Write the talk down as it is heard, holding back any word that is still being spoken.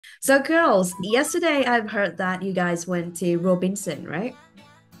So, girls, yesterday I've heard that you guys went to Robinson, right?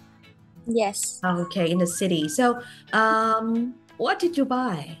 Yes, Okay, in the city. So, what did you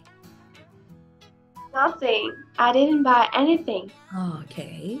buy? Nothing. I didn't buy anything.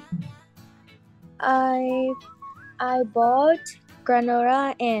 Okay. I I bought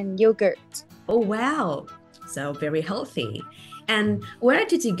granola and yogurt. Oh, wow. So very healthy. And where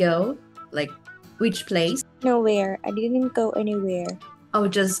did you go? Like, which place? Nowhere. I didn't go anywhere. Oh,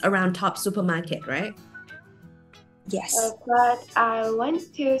 just around Top Supermarket, right? Yes. But I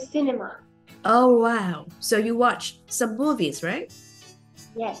went to cinema. Oh, wow. So you watched some movies, right?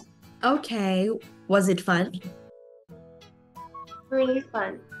 Yes, Okay. Was it fun? really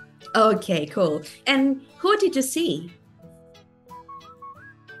fun. Okay, cool. And who did you see?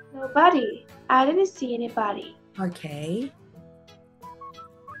 Nobody. I didn't see anybody. Okay.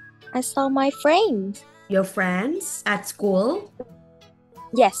 I saw my friend. Your friends at school?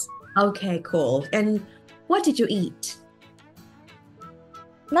 Yes. Okay, cool. And what did you eat?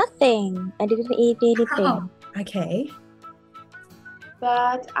 Nothing. I didn't eat Oh, anything. okay.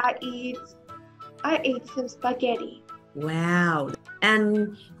 But I ate some spaghetti. Wow.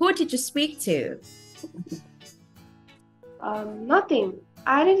 And who did you speak to? Nothing.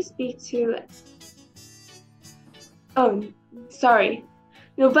 I didn't speak to. Oh, sorry.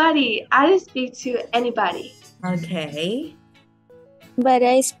 Nobody. I didn't speak to anybody. Okay. But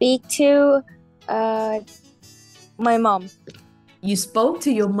I speak to my mom. You spoke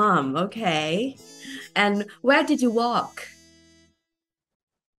to your mom. Okay. And where did you walk?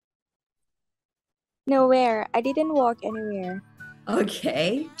 Nowhere. I didn't walk anywhere.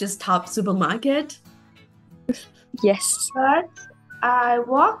 Okay. Just Top Supermarket? Yes. But I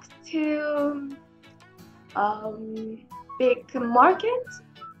walked to um big market.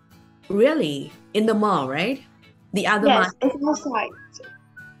 Really? In the mall, right? The other Yes, market? it's outside.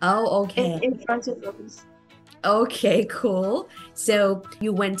 Oh, It's okay. in front of us. Okay, cool. So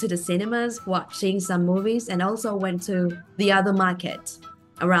you went to the cinemas watching some movies and also went to the other market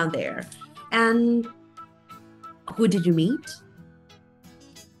around there. And who did you meet?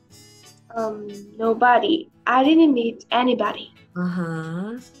 Nobody. I didn't meet anybody.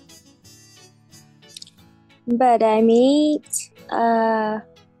 Uh-huh. But I meet I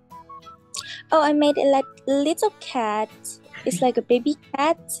made a little cat. It's like a baby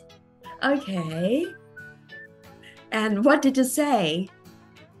cat. Okay. And what did you say?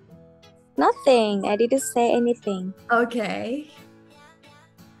 Nothing. I didn't say anything. Okay.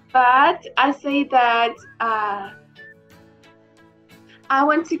 But I say that I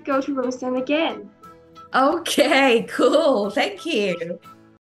want to go to Rosen again. Okay, cool. Thank you.